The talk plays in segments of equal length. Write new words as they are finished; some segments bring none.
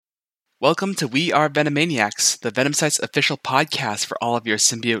Welcome to We Are Venomaniacs, the Venom Site's official podcast for all of your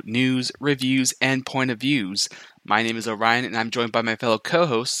symbiote news, reviews, and point of views. My name is Orion, and I'm joined by my fellow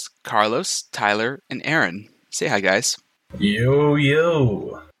co-hosts, Carlos, Tyler, and Aaron. Say hi, guys.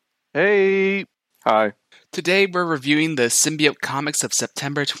 Yo. Hey. Hi. Today we're reviewing the symbiote comics of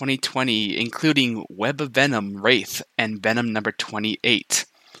September 2020, including Web of Venom, Wraith, and Venom number 28.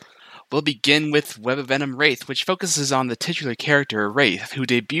 We'll begin with Web of Venom Wraith, which focuses on the titular character Wraith, who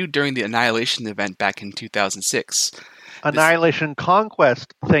debuted during the Annihilation event back in 2006. Annihilation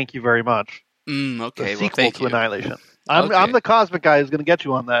Conquest, thank you very much. Okay, the sequel thank to you. Annihilation. I'm the cosmic guy who's going to get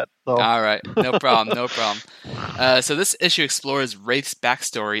you on that. So. All right, no problem. So this issue explores Wraith's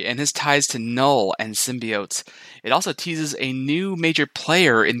backstory and his ties to Null and symbiotes. It also teases a new major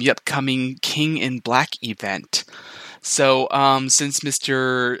player in the upcoming King in Black event. So, since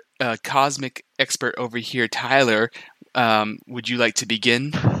Mr. Cosmic Expert over here, Tyler, would you like to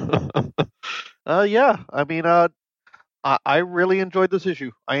begin? Yeah. I mean, I really enjoyed this issue.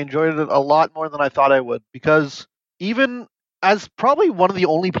 I enjoyed it a lot more than I thought I would, because even as probably one of the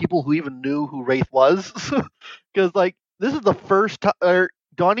only people who even knew who Wraith was, because, like, this is the first time,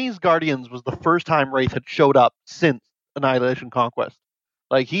 Donnie's Guardians was the first time Wraith had showed up since Annihilation Conquest.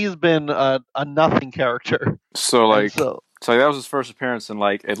 Like, he's been a nothing character. So that was his first appearance in,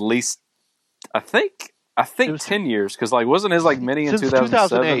 like, at least, I think 10 years, because, like, wasn't his, like, mini in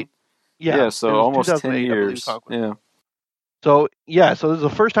 2007? Yeah, so almost 10 years. Yeah. So this is the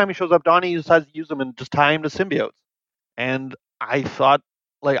first time he shows up. Donnie decides to use him and just tie him to symbiotes. And I thought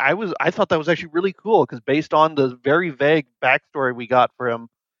that was actually really cool, because based on the very vague backstory we got for him,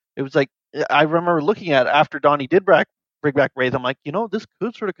 it was like, I remember looking at after Donnie did bring back Wraith, I'm like, this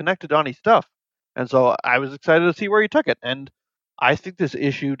could sort of connect to Donnie's stuff. And so I was excited to see where he took it. And I think this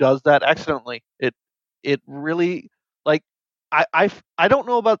issue does that excellently. It really, like, I don't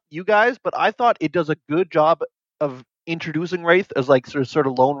know about you guys, but I thought it does a good job of introducing Wraith as, like, sort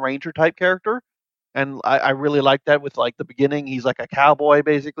of Lone Ranger type character. And I really like that with, like, the beginning. He's like a cowboy,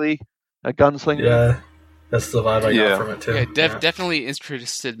 basically, a gunslinger. Yeah, that's the vibe I got from it, too. Yeah, definitely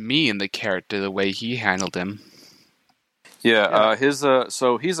interested me in the character, the way he handled him. Yeah,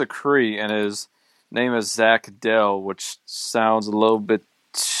 so he's a Kree, and his name is Zach Dell, which sounds a little bit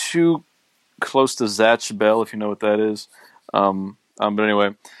too close to Zatch Bell, if you know what that is. But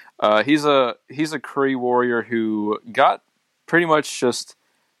anyway, he's a Kree warrior who got pretty much just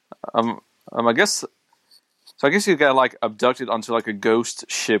I guess he got, like, abducted onto, like, a ghost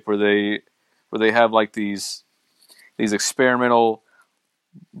ship where they have, like, these experimental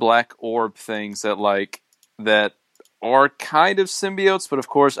black orb things that are kind of symbiotes, but of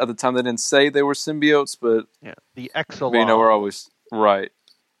course at the time they didn't say they were symbiotes. But yeah, the Exelon. We're always right,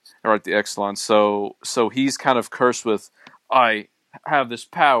 the Exelon. So he's kind of cursed with, I have this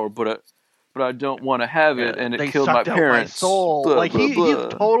power, but I don't want to have it, and it killed my parents. My soul. Blah, like, blah, he's a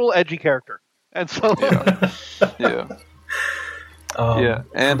total edgy character, and so yeah.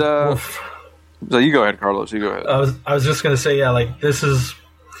 And so you go ahead, Carlos. You go ahead. I was just gonna say, yeah, like, this is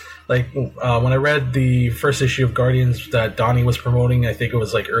like, when I read the first issue of Guardians that Donnie was promoting, I think it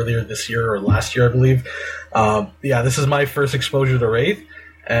was, like, earlier this year or last year, I believe. This is my first exposure to Wraith.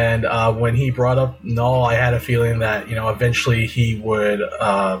 And when he brought up Null, I had a feeling that, eventually he would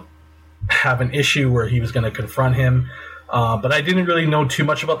have an issue where he was going to confront him. But I didn't really know too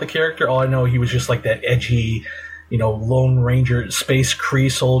much about the character. All I know, he was just like that edgy, Lone Ranger, space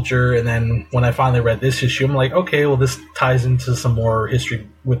Kree soldier. And then when I finally read this issue, I'm like, okay, well, this ties into some more history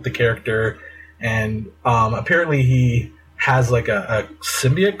with the character. And apparently he has, like, a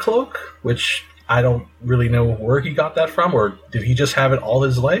symbiote cloak, which I don't really know where he got that from, or did he just have it all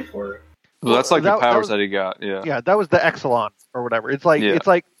his life? Or well, that's like the powers that he got. Yeah, that was the Exelon or whatever. It's like it's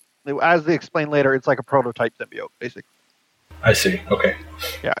like, as they explain later, it's like a prototype symbiote, basically. I see. Okay.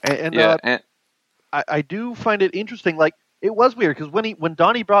 Yeah, and I do find it interesting. Like, it was weird because when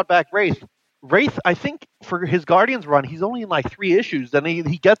Donnie brought back Wraith, I think for his Guardians run, he's only in, like, 3 issues. Then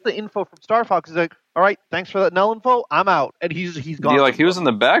he gets the info from Star Fox. He's like, all right, thanks for that Null info. I'm out, and he's gone. Yeah, like, he was in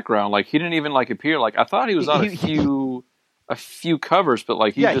the background. Like, he didn't even, like, appear. Like, I thought he was on a few covers, but,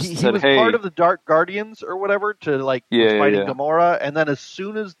 like, he just said, was hey, part of the Dark Guardians or whatever to, like, fighting Gamora. And then as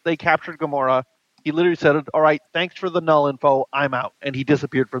soon as they captured Gamora, he literally said, all right, thanks for the Null info. I'm out, and he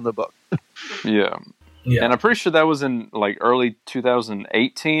disappeared from the book. Yeah. And I'm pretty sure that was in, like, early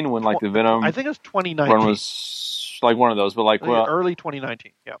 2018 when, like, the Venom. I think it was 2019. Run was like one of those, but, like, early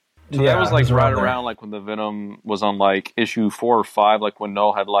 2019. Yeah. So that was, like, right around, like, when the Venom was on, like, issue 4 or 5, like, when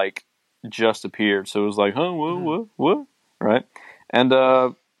Null had, like, just appeared. So it was like, huh, what, right? And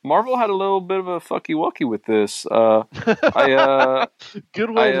Marvel had a little bit of a fucky wucky with this. I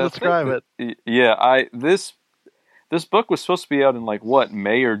Good way to I describe think it. this book was supposed to be out in like what,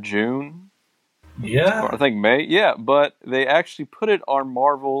 May or June? Yeah. Or I think May. Yeah, but they actually put it on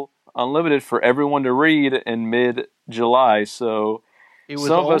Marvel Unlimited for everyone to read in mid-July. So It was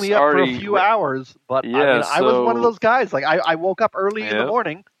some of us only up for a already few hours, but Yeah, I was one of so- those guys. Like I woke up early in the Yep.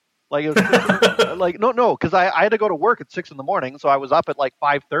 morning. Like it was like no, because I had to go to work at 6 a.m, so I was up at like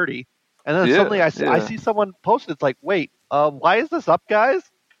 5:30, and then Yeah, suddenly I yeah. see someone post. It's like, wait, why is this up, guys?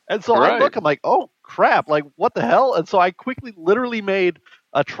 And so I Right. look, I'm like, oh crap, like what the hell? And so I quickly, literally made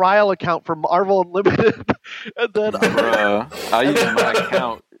a trial account for Marvel Unlimited, and then I use my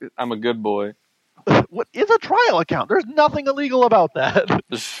account. I'm a good boy. what is a trial account? There's nothing illegal about that.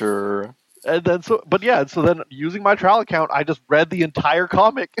 Sure. And then so then using my trial account, I just read the entire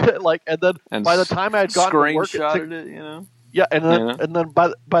comic, like, and then And by the time I had gotten to work at screenshotted 6, it, you know? yeah, and then Yeah. and then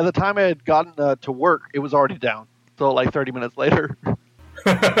by the time I had gotten to work, it was already down. So like 30 minutes later.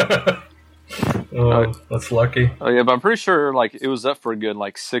 Oh, that's lucky. Oh yeah, but I'm pretty sure like it was up for a good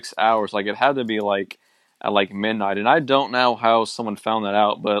like 6 hours. Like it had to be like at like midnight, and I don't know how someone found that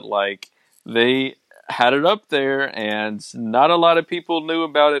out, but like they had it up there, and not a lot of people knew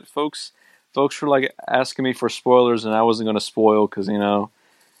about it. Folks were like asking me for spoilers, and I wasn't going to spoil because Yeah.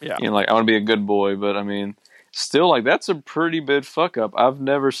 like I want to be a good boy. But I mean, still, like that's a pretty big fuck up. I've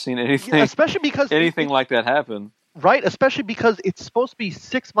never seen anything Yeah, especially because anything like that happen. right, especially because it's supposed to be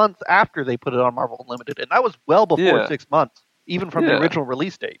 6 months after they put it on Marvel Unlimited, and that was well before Yeah. 6 months, even from the Yeah. original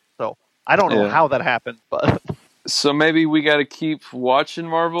release date. So I don't know Yeah. how that happened, but So maybe we got to keep watching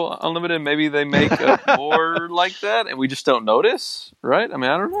Marvel Unlimited. Maybe they make more like that, and we just don't notice, right? I mean,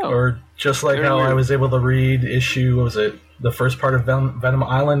 I don't know. Or just like Very how I weird. was able to read issue, what was it, the first part of Venom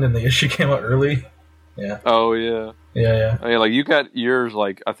Island, and the issue came out early. Yeah, Oh yeah, yeah. oh, yeah. Like you got yours,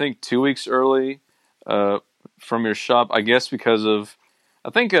 like I think 2 weeks early, from your shop. I guess because of, I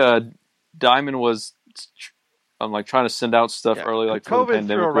think Diamond was, I'm like trying to send out stuff yeah, early, like for the COVID threw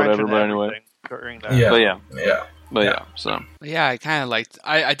pandemic, a or wrench whatever. into But anyway, everything during that. Yeah. but Yeah. yeah. So Yeah, I kind of liked.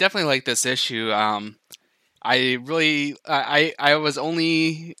 I definitely like this issue. I really, I was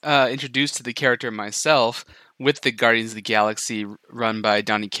only introduced to the character myself with the Guardians of the Galaxy run by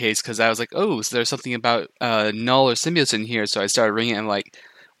Donny Cates because I was like, oh, so there's something about Null or Symbiote in here. So I started reading it, and like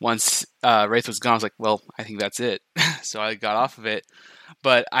once Wraith was gone, I was like, well, I think that's it. So I got off of it.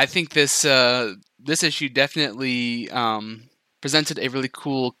 But I think this issue definitely presented a really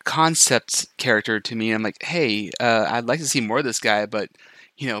cool concept character to me. I'm like, hey, I'd like to see more of this guy, but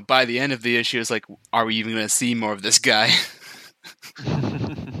by the end of the issue, it's like, are we even going to see more of this guy?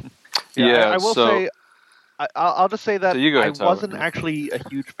 yeah. I will say, I'll just say that So you go ahead, I Tyler. wasn't actually a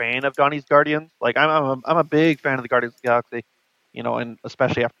huge fan of Donnie's Guardians. Like I'm a big fan of the Guardians of the Galaxy, and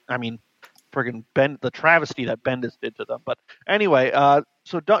especially after, friggin' the travesty that Bendis did to them. But anyway,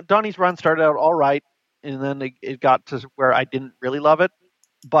 so Donnie's run started out all right, and then it got to where I didn't really love it.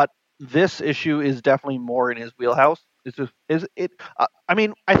 But this issue is definitely more in his wheelhouse.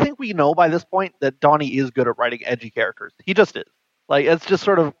 I think we know by this point that Donnie is good at writing edgy characters. He just is. Like it's just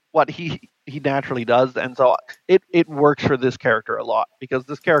sort of what he naturally does, and so it works for this character a lot because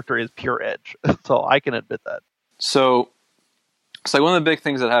this character is pure edge. So I can admit that. So it's like one of the big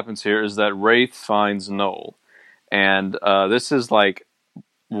things that happens here is that Wraith finds Null, and this is like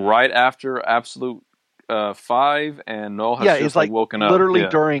right after Absolute 5, and Null has just it's like woken up. literally Yeah.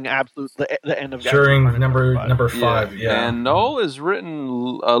 during Absolute the end of During Absolute number 5, yeah. And Null is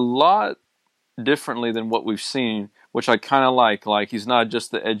written a lot differently than what we've seen, which I kind of like. Like he's not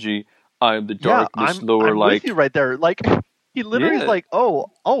just the edgy, the darkness I'm lure. Like with you right there. Like he literally is Yeah. like, oh,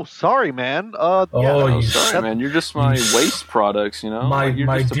 sorry, man. Oh, you sorry, man, you're just my waste products, my Like, you're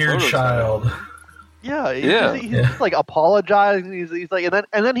just a dear prototype. child. Yeah, Yeah. he's just like apologizing. He's like,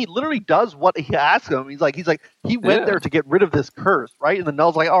 and then he literally does what he asks him. He's like, he went Yeah. there to get rid of this curse, right? And then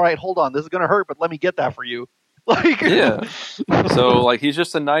Null's like, all right, hold on, this is gonna hurt, but let me get that for you. Like, Yeah. So like he's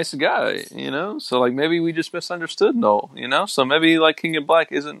just a nice guy, So like maybe we just misunderstood Null, So maybe like King of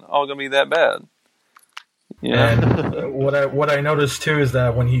Black isn't all gonna be that bad. Yeah. And what I noticed too is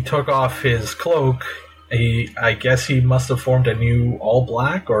that when he took off his cloak, I guess he must have formed a new All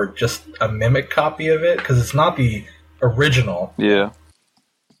Black or just a mimic copy of it because it's not the original. Yeah.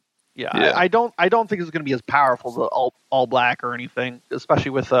 Yeah. I don't think it's gonna be as powerful as the all black or anything,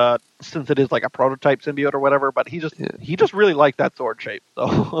 especially with since it is like a prototype symbiote or whatever. But he just really liked that sword shape,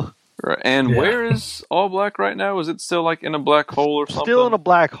 so. Right. And Yeah. where is All Black right now? Is it still like in a black hole or something? Still in a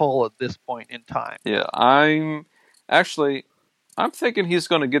black hole at this point in time. Yeah, I'm thinking he's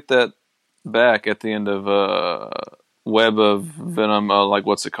going to get that back at the end of web of venom. Like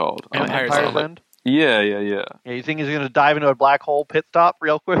what's it called? Empire's Empire's End. End. Yeah. Yeah, you think he's going to dive into a black hole pit stop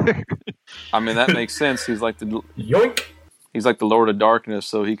real quick? I mean, that makes sense. He's like the Yoink! Lord of Darkness,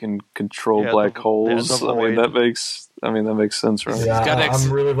 so he can control black holes. the I mean, void. that makes sense, right? Yeah, gotta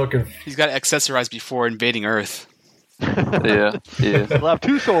I'm really looking. He's got to accessorize before invading Earth. Yeah. He'll have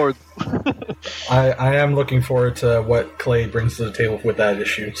two swords. I am looking forward to what Clay brings to the table with that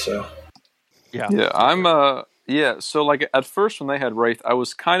issue. So Yeah. Yeah. So like at first when they had Wraith, I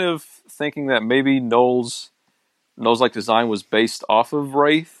was kind of thinking that maybe Noel's like design was based off of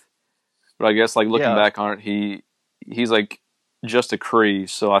Wraith, but I guess like looking back on it, he's like just a Kree.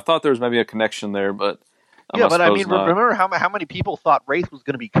 So I thought there was maybe a connection there, but but I mean, not. remember how many people thought Wraith was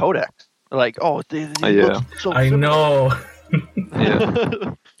going to be Codex? They're like, oh, they look so I similar. know.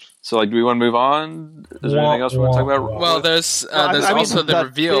 Yeah. So like, do we want to move on? Is there anything else we want to talk about? Well, there's I mean, also the that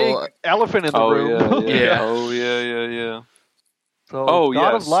reveal. big elephant in the room. Yeah. Oh yeah. So,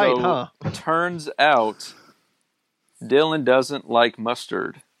 God of Light, huh? Turns out Dylan doesn't like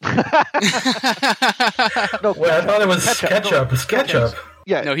mustard. No, Well, I thought it was ketchup. It's ketchup.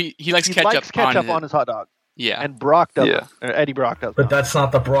 Yeah, No, he likes he ketchup, likes ketchup on his hot dog. Yeah. And Brock doesn't. Yeah. Or Eddie Brock does. But that's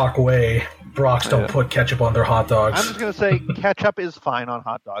not the Brock way. Brocks don't put ketchup on their hot dogs. I'm just going to say ketchup is fine on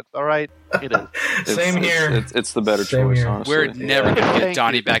hot dogs. All right? It is. Same here. It's the better Same choice, here. honestly. We're never going to get Thank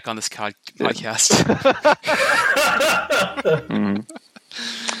Donnie you. back on this podcast. Mhm.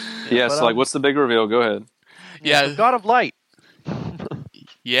 Yeah, but, so like, what's the big reveal? Go ahead. Yeah. The God of Light.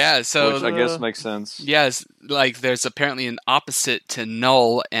 Yeah, so Which I guess makes sense. yes, like there's apparently an opposite to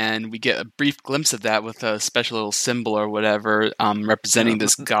Null, and we get a brief glimpse of that with a special little symbol or whatever representing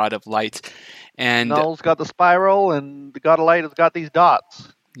this God of Light. And Null's got the spiral, and the God of Light has got these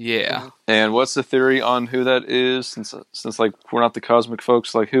dots. yeah, And what's the theory on who that is? Since like we're not the cosmic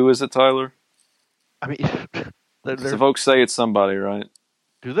folks, like who is it, Tyler? I mean, The folks say it's somebody, right?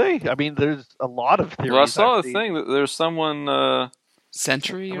 do they? I mean, there's a lot of theories. Well, I saw I've a seen. thing that there's someone.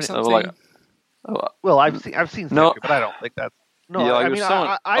 Century or mean, something. like, Well, I've seen No. Sentry, but I don't think that's. No, Yeah, like I mean, there's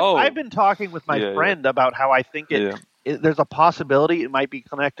someone- I've been talking with my Yeah, yeah. friend about how I think yeah, there's a possibility it might be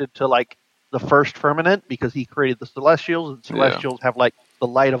connected to like the first Firmament because he created the Celestials, and Celestials have like the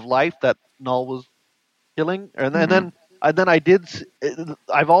light of life that Null was killing, and then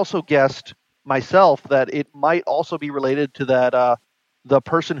I've also guessed myself that it might also be related to that the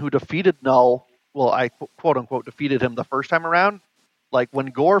person who defeated Null. Well, I quote unquote defeated him the first time around. Like when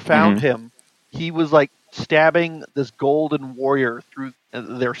Gore found him, he was like stabbing this golden warrior through.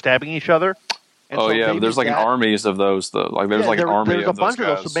 They're stabbing each other. And oh so yeah, maybe armies of those though. Like there's like an army there's of a bunch those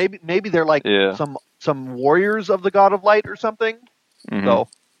of guys. those. So maybe they're like Yeah. some warriors of the God of Light or something. Mhm. So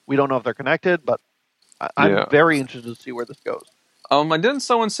we don't know if they're connected, but I'm Yeah. very interested to see where this goes. And didn't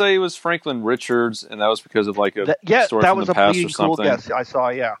someone say it was Franklin Richards, and that was because of like a story that from was the a past bleeding or cool something? guess. I saw.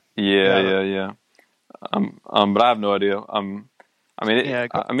 Yeah. Yeah. But I have no idea. I mean,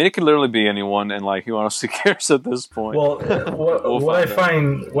 it could literally be anyone, and like, who honestly cares at this point? Well, what I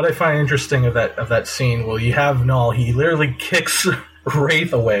find interesting of that scene, well, you have Null. He literally kicks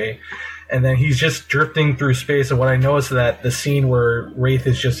Wraith away, and then he's just drifting through space. And what I noticed that the scene where Wraith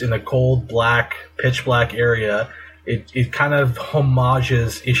is just in a cold, black, pitch black area, it kind of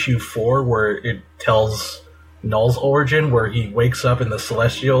homages issue 4, where it tells Null's origin, where he wakes up and the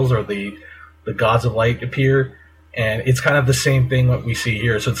Celestials or the Gods of Light appear. And it's kind of the same thing what we see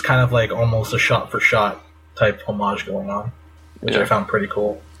here. So it's kind of like almost a shot-for-shot type homage going on, which I found pretty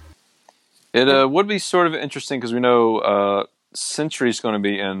cool. It would be sort of interesting because we know Sentry's going to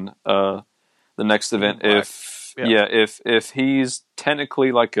be in the next event. If he's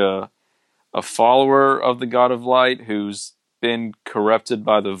technically like a follower of the God of Light who's been corrupted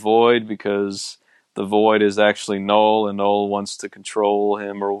by the Void because the Void is actually Null and Null wants to control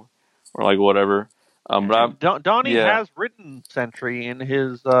him or like whatever. Donnie has written Sentry in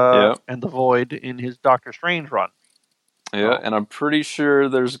his and the Void in his Doctor Strange run. Yeah, and I'm pretty sure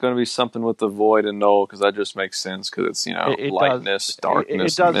there's going to be something with the Void and Null because that just makes sense because it's lightness,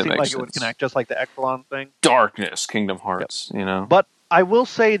 darkness. It does seem like it would connect, just like the Exelon thing. Darkness, Kingdom Hearts. But I will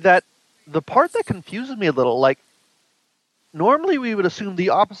say that the part that confuses me a little, like normally we would assume the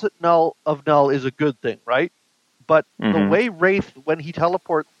opposite of Null is a good thing, right? But the way Wraith, when he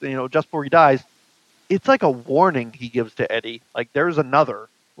teleports, just before he dies, it's like a warning he gives to Eddie. Like there's another,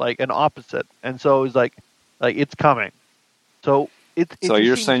 like an opposite, and so he's like it's coming. So So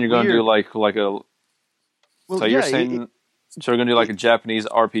you're saying you're going to do like a. Well, so you're saying so we're going to do like a Japanese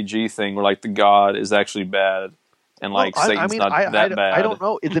RPG thing where like the god is actually bad and like Satan's not that bad. I don't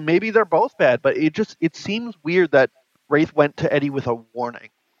know. Maybe they're both bad, but it seems weird that Wraith went to Eddie with a warning.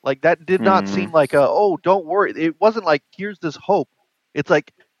 Like that did not seem like don't worry. It wasn't like here's this hope. It's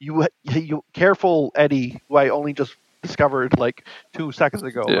like you careful, Eddie, who I only just discovered like 2 seconds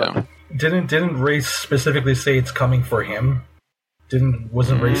ago. Yeah. Didn't Race specifically say it's coming for him?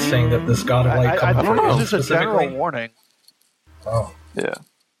 Wasn't Race saying that this God of Light coming for him this is specifically? a general warning. Oh, Yeah.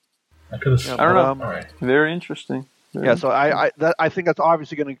 I could have. I don't know. All right. Very interesting. So I think that's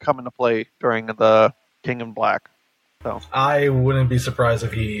obviously going to come into play during the King in Black. So I wouldn't be surprised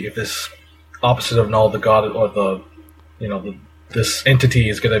if this opposite of Null, the God, or this entity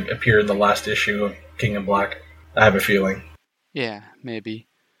is going to appear in the last issue of King in Black. I have a feeling. Yeah, maybe.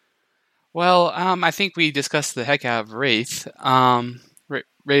 Well, I think we discussed the heck out of Wraith. Ready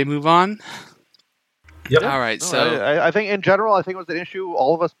to move on? Yep. All right. So I think in general, I think it was an issue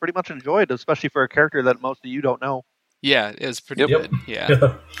all of us pretty much enjoyed, especially for a character that most of you don't know. yeah, it was pretty Yep. good.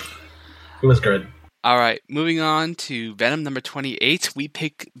 Yeah. It was good. All right, moving on to Venom number 28. We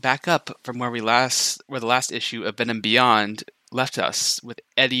pick back up from where the last issue of Venom Beyond left us, with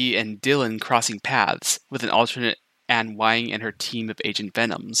Eddie and Dylan crossing paths with an alternate Anne Wang and her team of Agent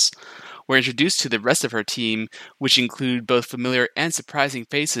Venoms. We're introduced to the rest of her team, which include both familiar and surprising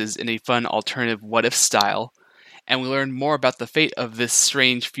faces in a fun alternative what-if style. And we learn more about the fate of this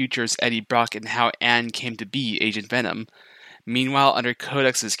strange future's Eddie Brock and how Anne came to be Agent Venom. Meanwhile, under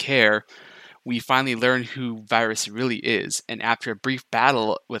Codex's care, we finally learn who Virus really is, and after a brief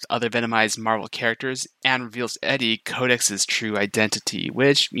battle with other Venomized Marvel characters, Anne reveals Eddie Codex's true identity,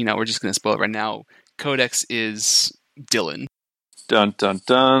 which, we're just going to spoil it right now. Codex is Dylan. Dun dun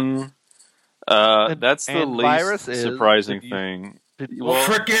dun. That's the Virus least surprising thing.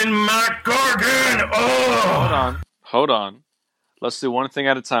 Frickin' Matt Gordon! Oh! Hold on. Let's do one thing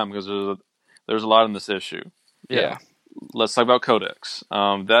at a time because there's a lot in this issue. Yeah. Let's talk about Codex.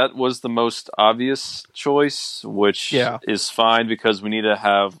 That was the most obvious choice, which is fine because we need to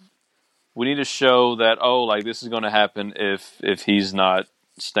show that this is going to happen if he's not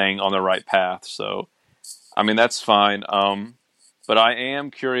staying on the right path. So, I mean, that's fine. But I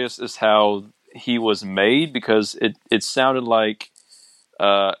am curious as how he was made because it sounded like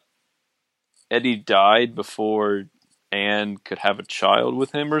Eddie died before Anne could have a child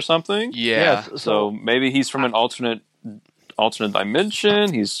with him or something. Yeah. So maybe he's from an alternate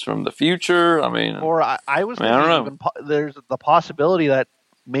dimension. He's from the future. I mean, or I was thinking I don't know. There's the possibility that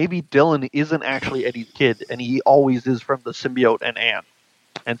maybe Dylan isn't actually Eddie's kid, and he always is from the symbiote and Anne.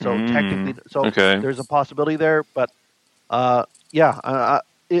 And so technically, there's a possibility there. But like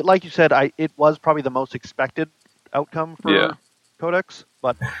you said, it was probably the most expected outcome for Codex.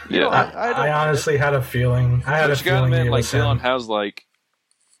 But I honestly had a feeling. Dylan has like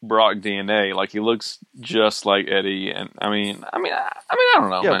Brock DNA. Like he looks just like Eddie, and I mean, I don't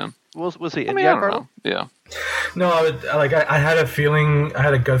know, man. We'll see. I don't know. Yeah. No, I had a feeling. I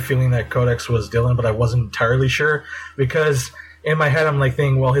had a gut feeling that Codex was Dylan, but I wasn't entirely sure because in my head I'm like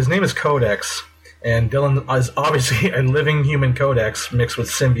thinking, well, his name is Codex, and Dylan is obviously a living human Codex mixed with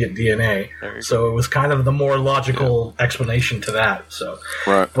symbiote DNA. So it was kind of the more logical explanation to that. So,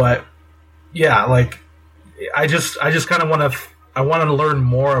 right. But yeah, I just kind of want to. I want to learn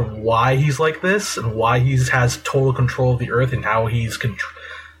more of why he's like this and why he has total control of the Earth and how he's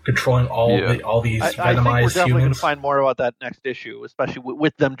controlling all these Venomized humans. I think we're definitely going to find more about that next issue, especially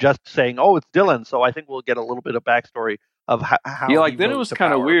with them just saying, "Oh, it's Dylan." So I think we'll get a little bit of backstory of how. Then it was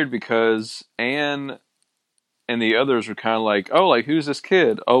kind of weird because Anne and the others were kind of like, "Oh, like who's this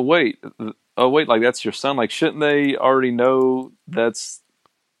kid? Oh wait, like that's your son. Like shouldn't they already know that's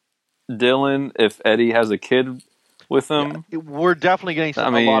Dylan if Eddie has a kid with him?" Yeah, we're definitely getting a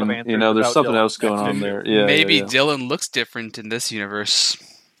lot of answers. There's something else going on there. Yeah, maybe Dylan looks different in this universe.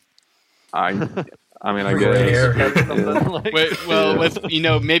 I guess.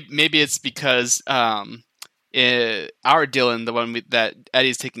 Maybe it's because our Dylan, the one that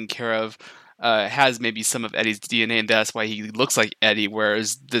Eddie's taking care of, has maybe some of Eddie's DNA, and that's why he looks like Eddie.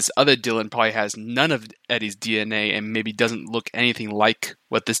 Whereas this other Dylan probably has none of Eddie's DNA, and maybe doesn't look anything like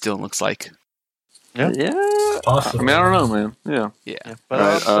what this Dylan looks like. Yeah. Possibly. I don't know, man. Yeah.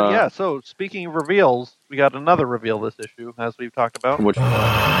 But so speaking of reveals, we got another reveal this issue, as we've talked about.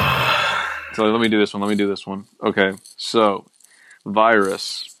 So let me do this one. Okay, so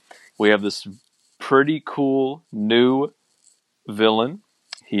Virus. We have this pretty cool new villain.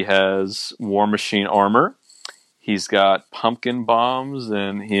 He has War Machine armor. He's got pumpkin bombs,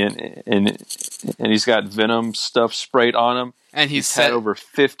 and he's got Venom stuff sprayed on him. And he's had over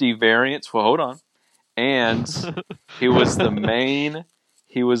 50 variants. Well, hold on. And he was the main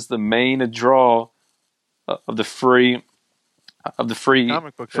draw of the free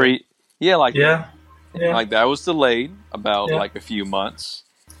comic book free. Yeah, yeah. Like that was delayed about like a few months.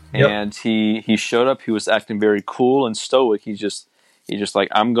 and he showed up. He was acting very cool and stoic. He just like,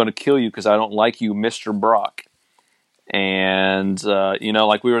 I'm going to kill you because I don't like you, Mr. Brock. And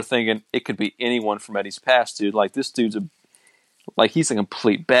like we were thinking, it could be anyone from Eddie's past, dude. Like this dude's he's a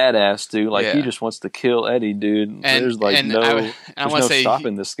complete badass, dude. Like he just wants to kill Eddie, dude. And, there's no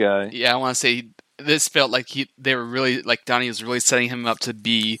stopping this guy. Yeah, I want to say this felt like they were really, like, Donnie was really setting him up to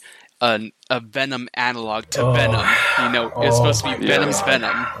be a Venom analog to Venom. It's supposed to be Venom's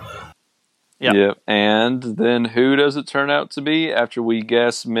Venom. Yeah. And then who does it turn out to be after we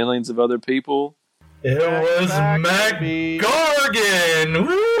guess millions of other people? It was Mac Gargan.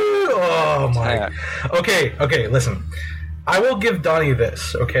 Woo! Oh my. Okay, listen. I will give Donnie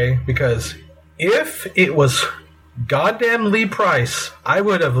this, okay? Because if it was goddamn Lee Price, I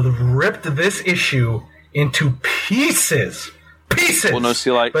would have ripped this issue into pieces. Well, no, see,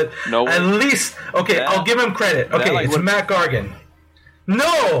 but at least, I'll give him credit. Okay, it's Mac Gargan.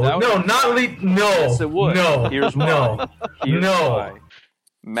 No, not Lee. No, yes, it would. No, Here's why. Why.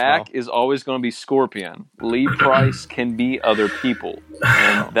 Mac is always going to be Scorpion. Lee Price can be other people,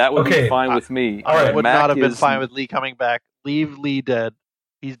 and that would be fine with me. All right, I would not have been fine with Lee coming back. Leave Lee dead.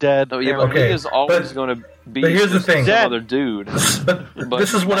 He's dead. Oh, yeah, but Lee is always going to be. But here's the thing, some other dude. But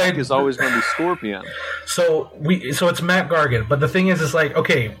this is what Mac is always going to be Scorpion. So it's Mac Gargan. But the thing is like,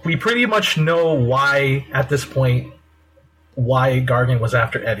 okay, we pretty much know why at this point why Gargan was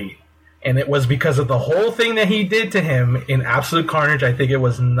after Eddie. And it was because of the whole thing that he did to him in Absolute Carnage. I think it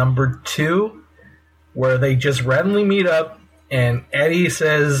was number 2, where they just randomly meet up, and Eddie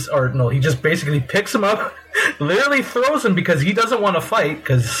says, or no, he just basically picks him up, literally throws him because he doesn't want to fight,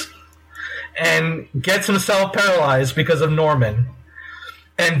 and gets himself paralyzed because of Norman.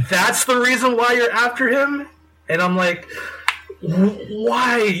 And that's the reason why you're after him? And I'm like,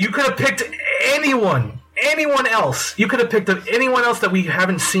 why? You could have picked anyone else. You could have picked up anyone else that we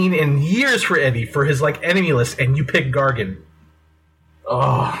haven't seen in years for Eddie, for his enemy list, and you picked Gargan.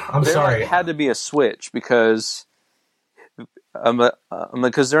 Oh, I'm sorry. There had to be a switch because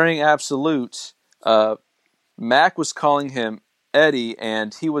during Absolute, Mac was calling him Eddie,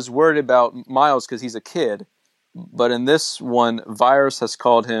 and he was worried about Miles because he's a kid. But in this one, Virus has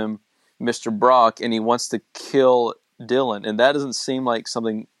called him Mr. Brock, and he wants to kill Dylan, and that doesn't seem like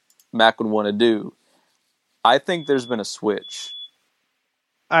something Mac would want to do. I think there's been a switch.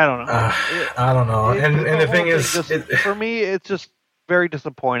 I don't know. I don't know. And the thing is, for me, it's just very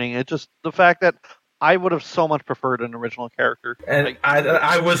disappointing. It's just the fact that I would have so much preferred an original character. And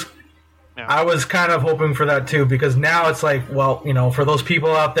I was kind of hoping for that too, because now it's like, well, for those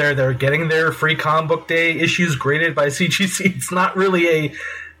people out there, they're getting their free comic book day issues graded by CGC. It's not really a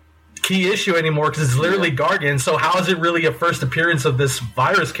key issue anymore because it's literally Gargan. So how is it really a first appearance of this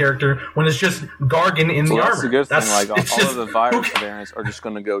Virus character when it's just Gargan in the armor? That's a good thing. Like all of the Virus variants are just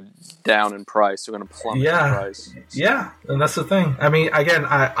going to go down in price. They're going to plummet in price. Yeah, and that's the thing. I mean, again,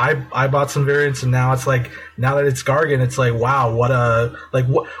 I bought some variants, and now it's like, now that it's Gargan, it's like, wow, what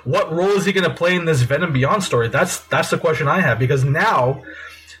role is he going to play in this Venom Beyond story? That's the question I have, because now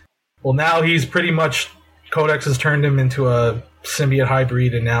he's pretty much, Codex has turned him into a symbiote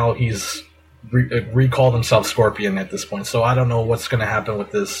hybrid, and now he's recalled himself Scorpion at this point. So I don't know what's going to happen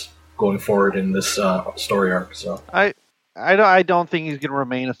with this going forward in this story arc. So I don't think he's going to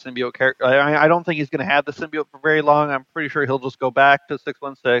remain a symbiote character. I don't think he's going to have the symbiote for very long. I'm pretty sure he'll just go back to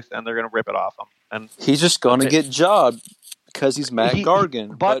 616, and they're going to rip it off him. And he's just going to get jobbed because he's Mac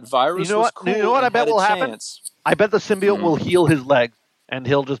Gargan. But Virus was cool. You know what I bet will happen? I bet the symbiote will heal his legs, and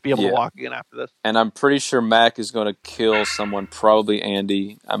he'll just be able to walk again after this. And I'm pretty sure Mac is going to kill someone, probably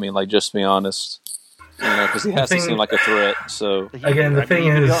Andy. I mean, just to be honest. Because he has to seem like a threat. So again, the thing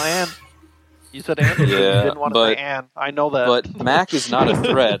is... You said Andy. Yeah, you didn't want to say Ann. I know that. But Mac is not a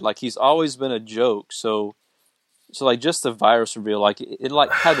threat. He's always been a joke. So just the Virus reveal, it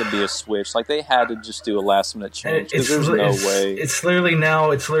had to be a switch. They had to just do a last minute change because there's no way. It's literally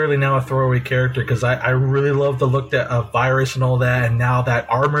now a throwaway character, because I really love the look of Virus and all that, and now that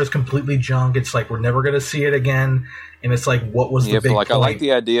armor is completely junk. It's like we're never gonna see it again, and it's like, what was the big point? I like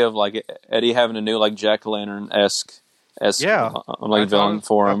the idea of Eddie having a new Jack Lantern-esque villain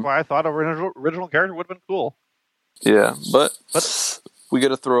for him. That's why I thought an original character would have been cool. Yeah, but we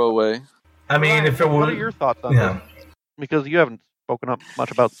get a throwaway. I mean, if it what are your thoughts on that? Because you haven't spoken up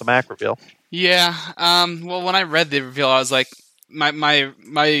much about the Mac reveal. Yeah. Well, when I read the reveal, I was like, I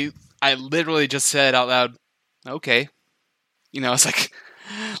literally just said out loud, okay. It's I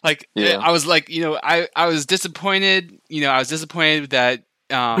was like, I was disappointed. I was disappointed that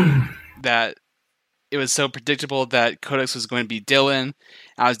that it was so predictable that Codex was going to be Dylan.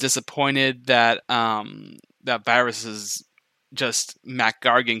 I was disappointed that that Virus's just Mac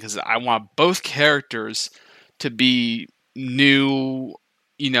Gargan, because I want both characters to be new,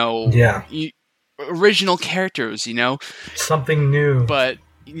 original characters, something new. But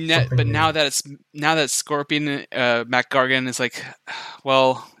now that Scorpion, Mac Gargan is like,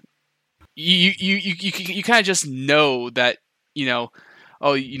 well, you kind of just know that Donnie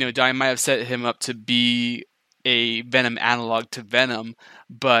might have set him up to be a Venom analog to Venom,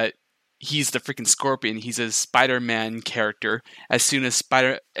 but he's the freaking Scorpion. He's a Spider-Man character. As soon as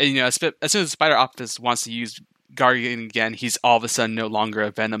Spider Office wants to use Gargan again, he's all of a sudden no longer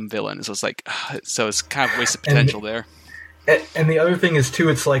a Venom villain. So it's like, so it's kind of wasted potential there. And the other thing is too,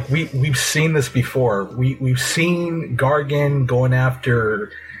 it's like we've seen this before. We've seen Gargan going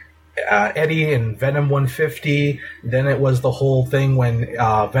after Eddie in Venom 150. Then it was the whole thing when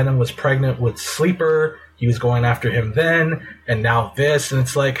Venom was pregnant with Sleeper. He was going after him then, and now this, and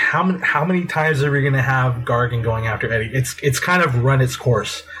it's like how many times are we going to have Gargan going after Eddie? It's kind of run its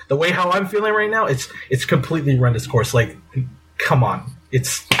course. The way how I'm feeling right now, it's completely run its course. Like, come on,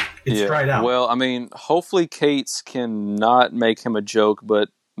 it's dried out. Well, I mean, hopefully Cates can not make him a joke, but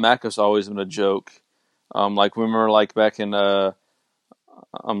Mac has always been a joke. Like remember, like back in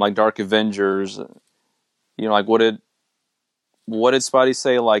like Dark Avengers, like what did Spidey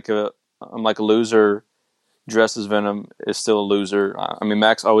say? Like I'm like a loser. Dressed as Venom is still a loser. I mean,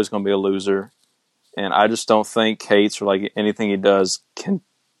 Mac's always going to be a loser, and I just don't think Cates or like anything he does can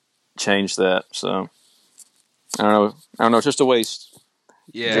change that. So I don't know. It's just a waste.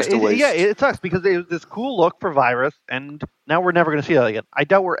 Yeah, it sucks because it was this cool look for Virus, and now we're never going to see that again. I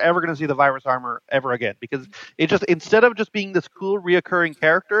doubt we're ever going to see the Virus armor ever again because it just instead of just being this cool reoccurring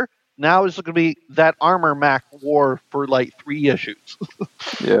character, now it's going to be that armor Mac wore for like 3 issues.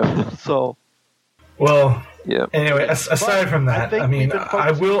 Yeah. So. Well. Yeah. Anyway, aside from that, I mean, I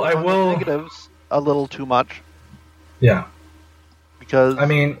will negatives a little too much. Yeah. Because I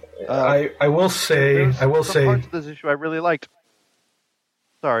mean, I will say parts of this issue I really liked.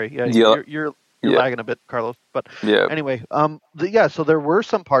 Sorry, you're lagging a bit, Carlos. But anyway, so there were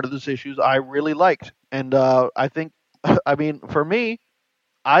some part of this issues I really liked, and I think, I mean, for me,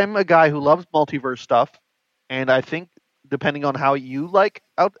 I'm a guy who loves multiverse stuff, and I think. Depending on how you like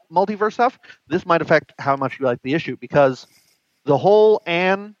multiverse stuff, this might affect how much you like the issue because the whole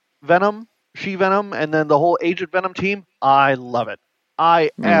Anne Venom, She-Venom, and then the whole Agent Venom team, I love it.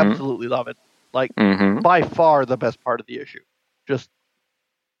 I absolutely love it. Like, by far the best part of the issue. Just,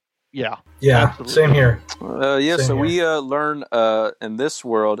 yeah. Yeah, absolutely. Same here. We learn in this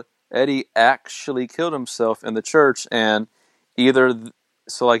world, Eddie actually killed himself in the church, and either the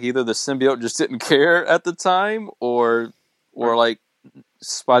symbiote just didn't care at the time, or like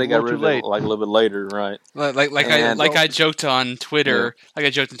Spidey got rid of it like a little bit later, right? I joked on Twitter. Yeah. Like I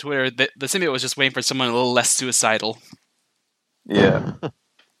joked on Twitter, that the symbiote was just waiting for someone a little less suicidal. Yeah,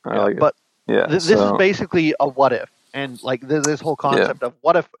 but this is basically a what if, and like this whole concept of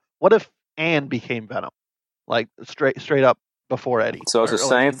what if Anne became Venom, like straight up before Eddie. So it's the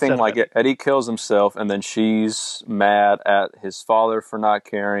same thing. Like Eddie kills himself, and then she's mad at his father for not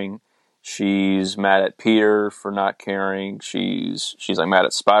caring. She's mad at Peter for not caring. She's like mad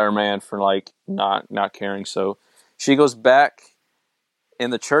at Spider-Man for like not caring. So she goes back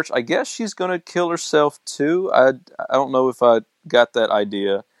in the church. I guess she's gonna kill herself too. I don't know if I got that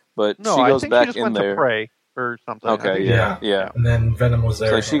idea, but she goes back she just in went there. To pray or something. Okay, yeah. And then Venom was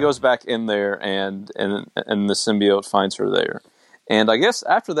there. So she goes back in there, and the symbiote finds her there. And I guess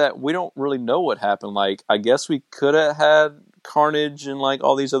after that, we don't really know what happened. Like, I guess we could have had Carnage and like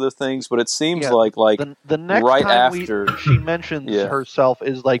all these other things, but it seems like the next right time after she mentions herself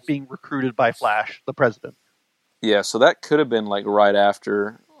is like being recruited by Flash, the president. Yeah, so that could have been like right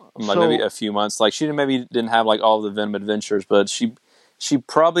after, like maybe a few months. Like she maybe didn't have like all the Venom adventures, but she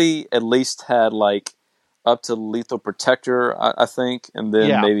probably at least had like up to Lethal Protector, I think, and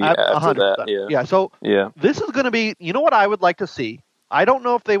then maybe after 100%. that. So this is going to be, you know what I would like to see? I don't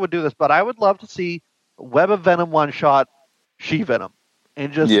know if they would do this, but I would love to see Web of Venom one-shot She-Venom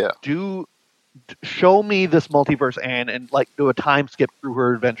and just show me this multiverse and like do a time skip through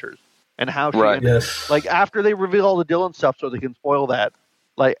her adventures and how she like after they reveal all the Dylan stuff so they can spoil that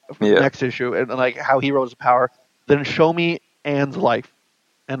like for the next issue and like how he rose to power, then show me Anne's life.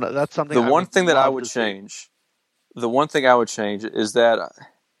 And that's something. The one thing I would change is that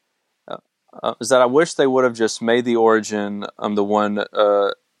I wish they would have just made the origin the one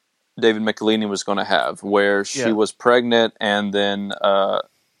David Michelini was going to have, where she was pregnant and then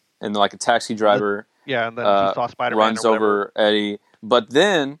and like a taxi driver and then she saw Spider-Man runs over Eddie. But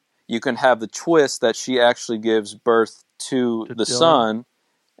then you can have the twist that she actually gives birth to the son,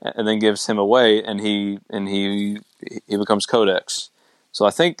 and then gives him away, and he becomes Codex. So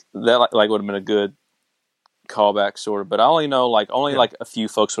I think that like would have been a good callback, sort of. But I only know like a few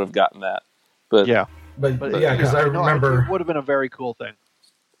folks would have gotten that. But because I remember it would have been a very cool thing.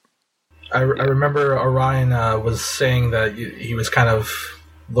 I remember Orion was saying that he was kind of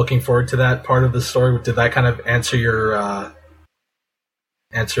looking forward to that part of the story. Did that kind of answer your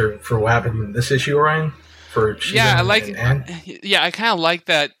answer for what happened in this issue, Orion? For I kind of like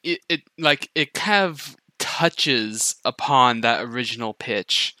that. It kind of touches upon that original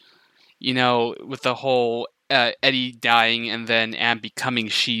pitch, with the whole Eddie dying and then Anne becoming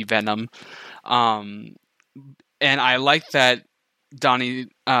She-Venom. And I like that Donnie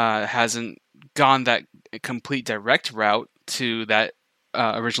hasn't gone that complete direct route to that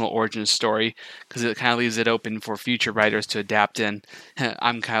original origin story, because it kind of leaves it open for future writers to adapt in.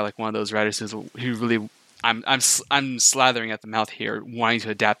 I'm kind of like one of those writers who really, I'm slathering at the mouth here, wanting to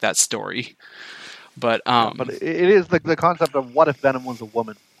adapt that story. But it is the concept of what if Venom was a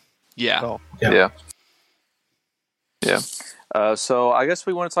woman. Yeah. So. Yeah. So I guess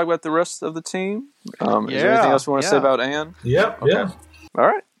we want to talk about the rest of the team. Is there anything else we want to say about Anne? Yep. Okay. Yeah. All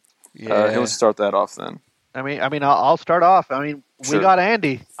right. Yeah. Who wants to start that off then? I mean, I'll start off. We got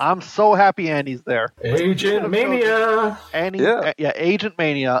Andy. I'm so happy Andy's there. Agent Mania. Agent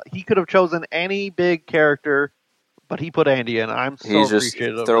Mania. He could have chosen any big character, but he put Andy in. I'm so He's just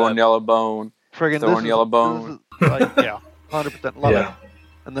appreciative of throwing that. Yellow Bone. Friggin' throwing Yellow Bone. 100% love it.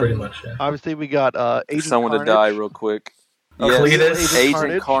 And then pretty much. Yeah. Obviously, we got Agent Someone Carnage. to die real quick. Cletus.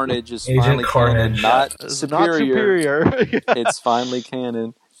 Agent Carnage is finally canon, not superior. It's finally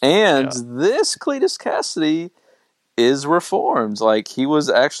canon. And this Cletus Cassidy is reformed. Like, he was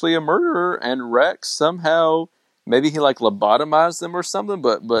actually a murderer, and Rex somehow, maybe he like lobotomized them or something,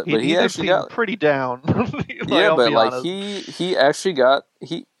 but he actually got pretty down. he actually got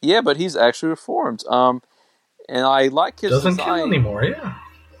but he's actually reformed. And I like his doesn't design. kill anymore. Yeah.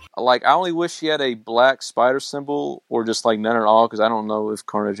 Like, I only wish he had a black spider symbol, or just like none at all, because I don't know if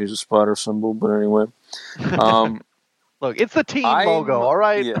Carnage is a spider symbol. But anyway, look, it's the team logo, all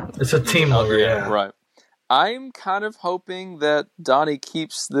right. Yeah, it's a team logo. Yeah, right. I'm kind of hoping that Donnie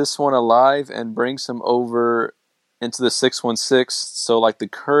keeps this one alive and brings him over into the 616. So like the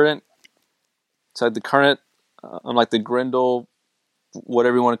current, unlike the Grendel,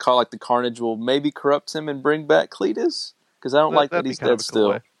 whatever you want to call it, like the Carnage will maybe corrupt him and bring back Cletus, because I don't like that he's dead still.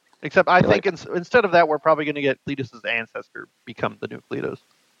 Way. Except I think instead of that, we're probably going to get Cletus's ancestor become the new Cletus.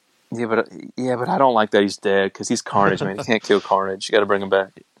 Yeah, but I don't like that he's dead, because he's Carnage, man. You can't kill Carnage. You got to bring him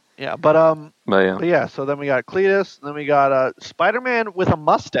back. Yeah, but yeah. So then we got Cletus, and then we got Spider-Man with a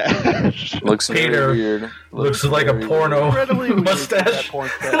mustache. Looks very weird. Looks like a porno mustache.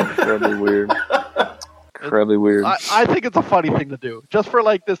 Incredibly weird. Incredibly weird. I think it's a funny thing to do, just for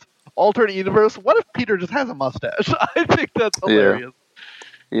like this alternate universe. What if Peter just has a mustache? I think that's hilarious.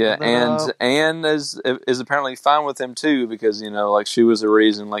 Yeah, and Anne is apparently fine with him too, because like she was the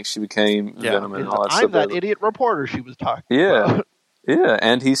reason like she became Venom and all that stuff. I'm that idiot reporter she was talking about. Yeah,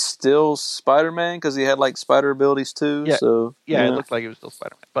 and he's still Spider-Man because he had like spider abilities too. Yeah, so it looked like he was still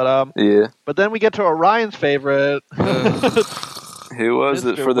Spider-Man. But but then we get to Orion's favorite. Who was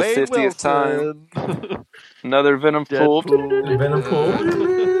it for the 50th time? Another Venom Pool. Venom Pool.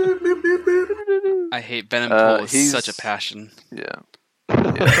 I hate Venom Pool. It's such a passion. Yeah.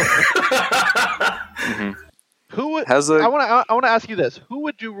 Mm-hmm. Who would? I want to ask you this: who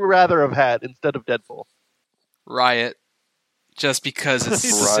would you rather have had instead of Deadpool? Riot. Just because it's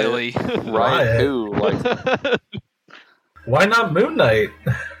silly. Riot who? Like, why not Moon Knight?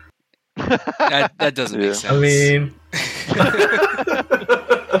 That doesn't make sense. I mean,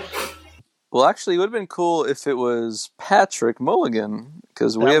 well, actually, it would have been cool if it was Patrick Mulligan,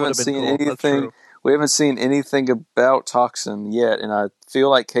 because we haven't seen anything. We haven't seen anything about Toxin yet, and I feel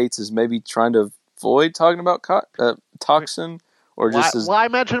like Cates is maybe trying to avoid talking about Toxin, or just why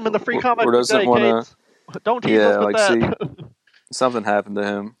mention him in the free comic? Or doesn't want to? Don't tease us with that. See, something happened to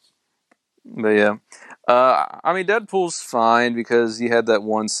him. But yeah, I mean, Deadpool's fine because he had that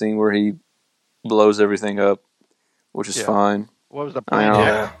one scene where he blows everything up, which is fine. What was the point?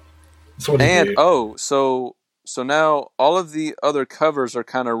 So now all of the other covers are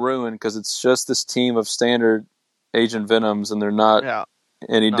kind of ruined because it's just this team of standard Agent Venoms, and they're not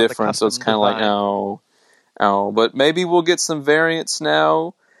any different. So it's kind of like, oh. But maybe we'll get some variants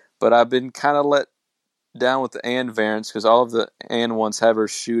now. But I've been kind of let down with the Anne variants because all of the Anne ones have her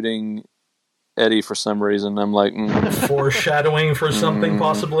shooting Eddie for some reason. I'm like, foreshadowing for something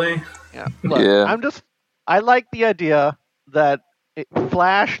possibly. Yeah. Look, I like the idea that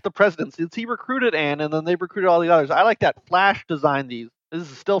Flash, the president, since he recruited Anne and then they recruited all the others. I like that Flash designed these This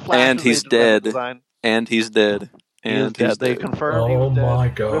is still Flash. And he's dead. And he's dead. He is dead. They confirmed he was dead. Oh my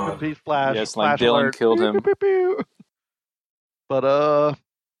god! Rip in peace, Flash. Yes, Flash Dylan alert. killed him. Pew, pew, pew. But no.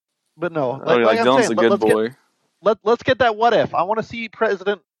 Like I'm Dylan's saying, a good boy. Let's get that what if. I want to see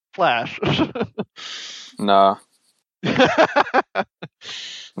President Flash. Nah. I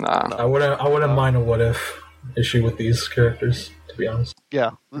wouldn't mind a what if issue with these characters, to be honest.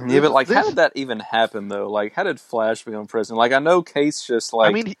 Yeah. Yeah, but like, how did that even happen though? Like, how did Flash become president? Like, I know Kate's just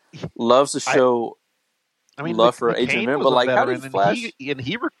like loves to show love for Agent Venom, but like, how did Flash?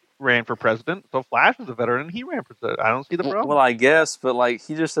 He ran for president, so Flash is a veteran, and he ran for president. I don't see the problem. Well, I guess, but like,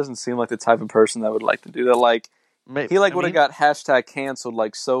 he just doesn't seem like the type of person that would like to do that. Like, he would have got hashtag canceled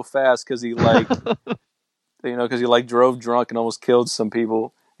like so fast because he like, because he like drove drunk and almost killed some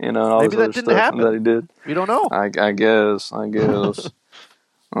people. And all maybe this that other didn't stuff happen. that he did. We don't know. I guess. I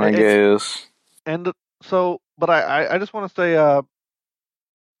guess. And so, but I just want to say,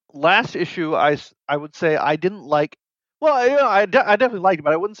 last issue, I would say I didn't like. Well, I definitely liked it,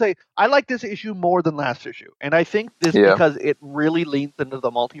 but I wouldn't say I like this issue more than last issue. And I think this because it really leans into the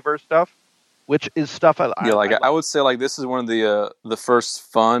multiverse stuff, which is stuff I like. I would say like this is one of the first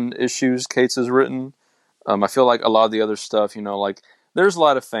fun issues Cates has written. I feel like a lot of the other stuff, like there's a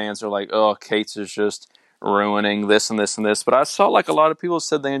lot of fans who are like, oh, Cates is just ruining this and this and this. But I saw like a lot of people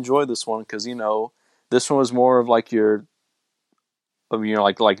said they enjoyed this one because this one was more of like your,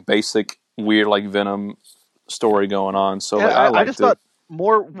 like basic weird like Venom story going on. So I just thought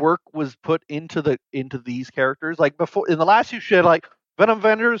more work was put into these characters. Like before in the last issue, like Venom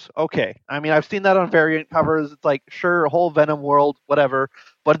Vendors, okay. I mean, I've seen that on variant covers. It's like sure, whole Venom world, whatever.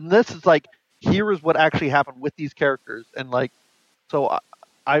 But in this, it's like here is what actually happened with these characters, and like, so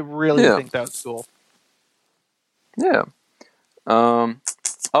I really think that's cool. Yeah. So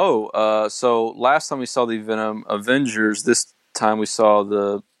last time we saw the Venom Avengers, this time we saw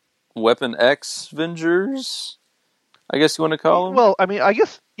the Weapon X Avengers, I guess you want to call them? Well, I mean, I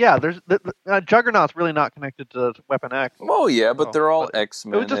guess, yeah, there's Juggernaut's really not connected to Weapon X. Oh, yeah, but they're all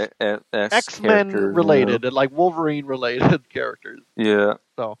X-Men. X-Men related, and like Wolverine related characters. Yeah.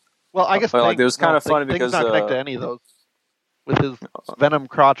 So, well, I guess it was kind of funny because not connected to any of those with his Venom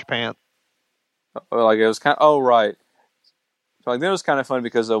crotch pants. Like it was kind of, right. So like that was kind of funny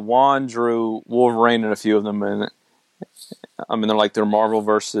because Juan drew Wolverine in a few of them, and I mean they're like their Marvel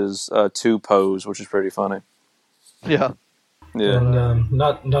versus 2 pose, which is pretty funny. Yeah. And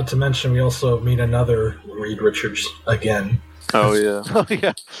not to mention, we also meet another Reed Richards again. Oh yeah. Oh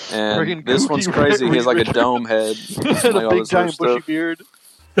yeah. And this one's crazy. He has like a dome head and a big giant bushy beard.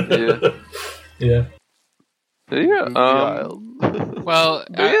 Yeah. Yeah. Yeah. Well,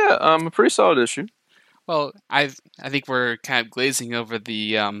 a pretty solid issue. Well, I think we're kind of glazing over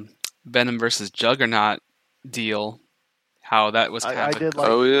the Venom versus Juggernaut deal. How that was kind of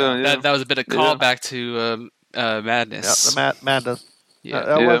that was a bit of callback to Madness. Yeah, the Madness. Yeah,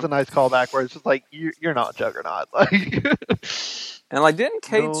 that was a nice callback where it's just like you're not Juggernaut. And like, didn't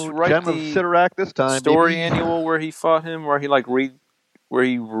Cates write Gem the of Sidorak this time, story annual where he fought him, where he like where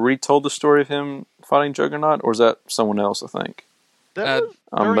he retold the story of him fighting Juggernaut, or is that someone else? I think. That was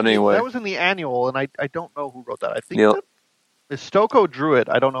but anyway, that was in the annual, and I don't know who wrote that. I think that Stoko drew it.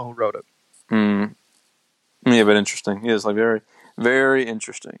 I don't know who wrote it. Yeah, but interesting. Yeah, it's like very, very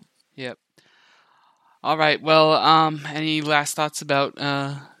interesting. Yep. All right. Well, any last thoughts about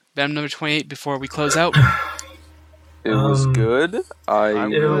Venom number 28 before we close out? It was good. I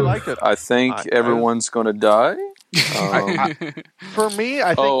really liked it. I think everyone's going to die. For me,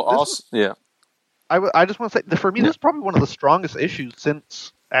 I think. I just want to say, for me, this is probably one of the strongest issues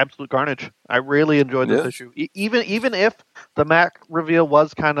since Absolute Carnage. I really enjoyed this issue, even if the Mac reveal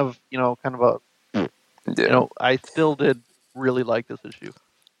was kind of I still did really like this issue.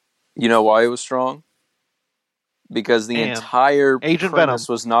 You know why it was strong? Because the entire Agent premise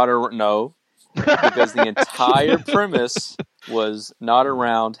Venom was not because the entire premise was not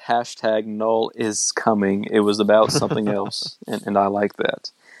around hashtag Null is coming. It was about something else, and I like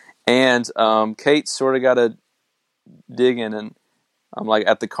that. And Kate sort of got to dig in, and I'm like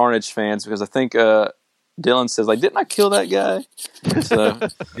at the Carnage fans because I think Dylan says like, "Didn't I kill that guy?" So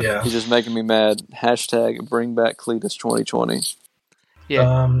yeah, he's just making me mad. Hashtag bring back Cletus 2020.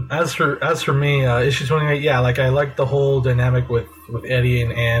 Yeah. As for me, issue 28, like I like the whole dynamic with Eddie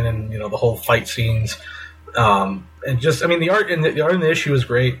and Anne, and the whole fight scenes, and just the art in the issue is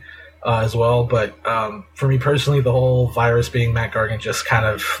great as well. But for me personally, the whole virus being Matt Gargan just kind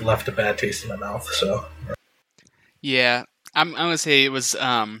of left a bad taste in my mouth. So yeah, I'm gonna say it was.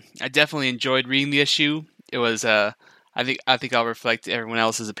 I definitely enjoyed reading the issue. It was. I think I'll reflect everyone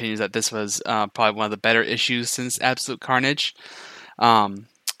else's opinions that this was probably one of the better issues since Absolute Carnage.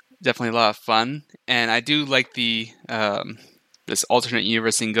 Definitely a lot of fun, and I do like the this alternate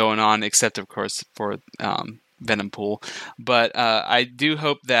universe thing going on, except of course for Venom Pool. But I do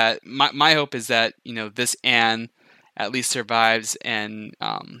hope that my hope is that this Anne at least survives and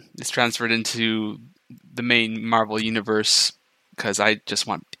is transferred into the main Marvel universe, because I just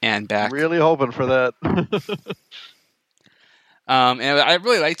want Anne back. Really hoping for that. And I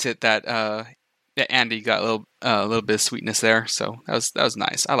really liked it that Andy got a little bit of sweetness there, so that was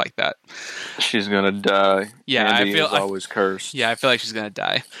nice. I like that. She's gonna die. Yeah, Andy is always cursed. Yeah, I feel like she's gonna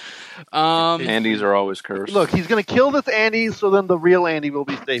die. Andys are always cursed. Look, he's gonna kill this Andy, so then the real Andy will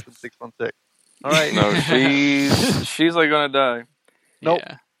be safe in 616. All right. No, she's like gonna die. Nope.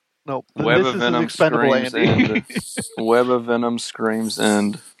 Yeah. Nope. Web This of is Venom expendable screams Andy. end. Web of Venom screams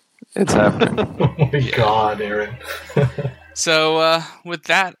end. It's happening. Oh my God, Aaron. So with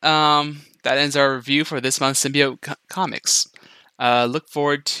that, that ends our review for this month's Symbiote Comics. Look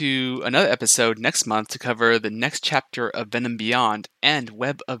forward to another episode next month to cover the next chapter of Venom Beyond and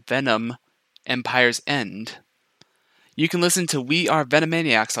Web of Venom: Empire's End. You can listen to We Are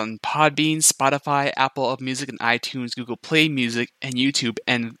Venomaniacs on Podbean, Spotify, Apple Music, and iTunes, Google Play Music, and YouTube,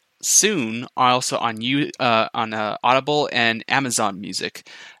 and soon also on Audible and Amazon Music.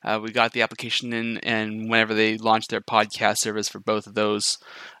 We got the application in, and whenever they launch their podcast service for both of those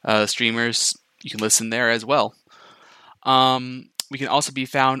streamers, you can listen there as well. We can also be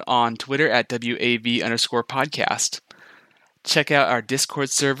found on Twitter at WAV_podcast. Check out our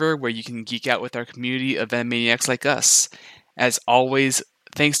Discord server where you can geek out with our community of Venomaniacs like us. As always,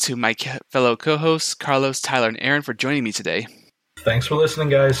 thanks to my fellow co-hosts, Carlos, Tyler, and Aaron for joining me today. Thanks for listening,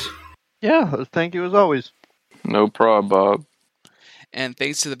 guys. Yeah, thank you as always. No problem, Bob. And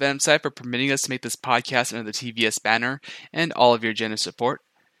thanks to the Venom site for permitting us to make this podcast under the TVS banner and all of your generous support.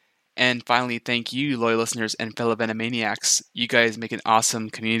 And finally, thank you, loyal listeners and fellow Venomaniacs. You guys make an awesome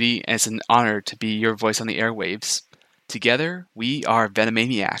community, and it's an honor to be your voice on the airwaves. Together, we are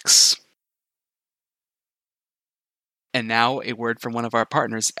Venomaniacs. And now, a word from one of our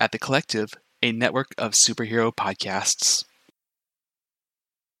partners at The Collective, a network of superhero podcasts.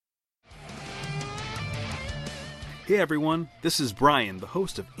 Hey everyone, this is Brian, the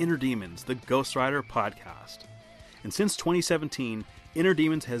host of Inner Demons, the Ghost Rider podcast. And since 2017, Inner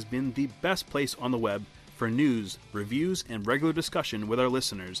Demons has been the best place on the web for news, reviews, and regular discussion with our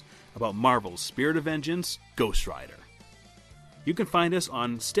listeners about Marvel's Spirit of Vengeance, Ghost Rider. You can find us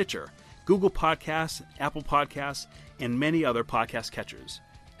on Stitcher, Google Podcasts, Apple Podcasts, and many other podcast catchers,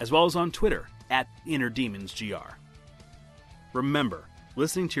 as well as on Twitter at InnerDemonsGR. Remember,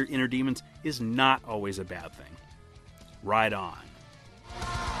 listening to your inner demons is not always a bad thing. Ride on.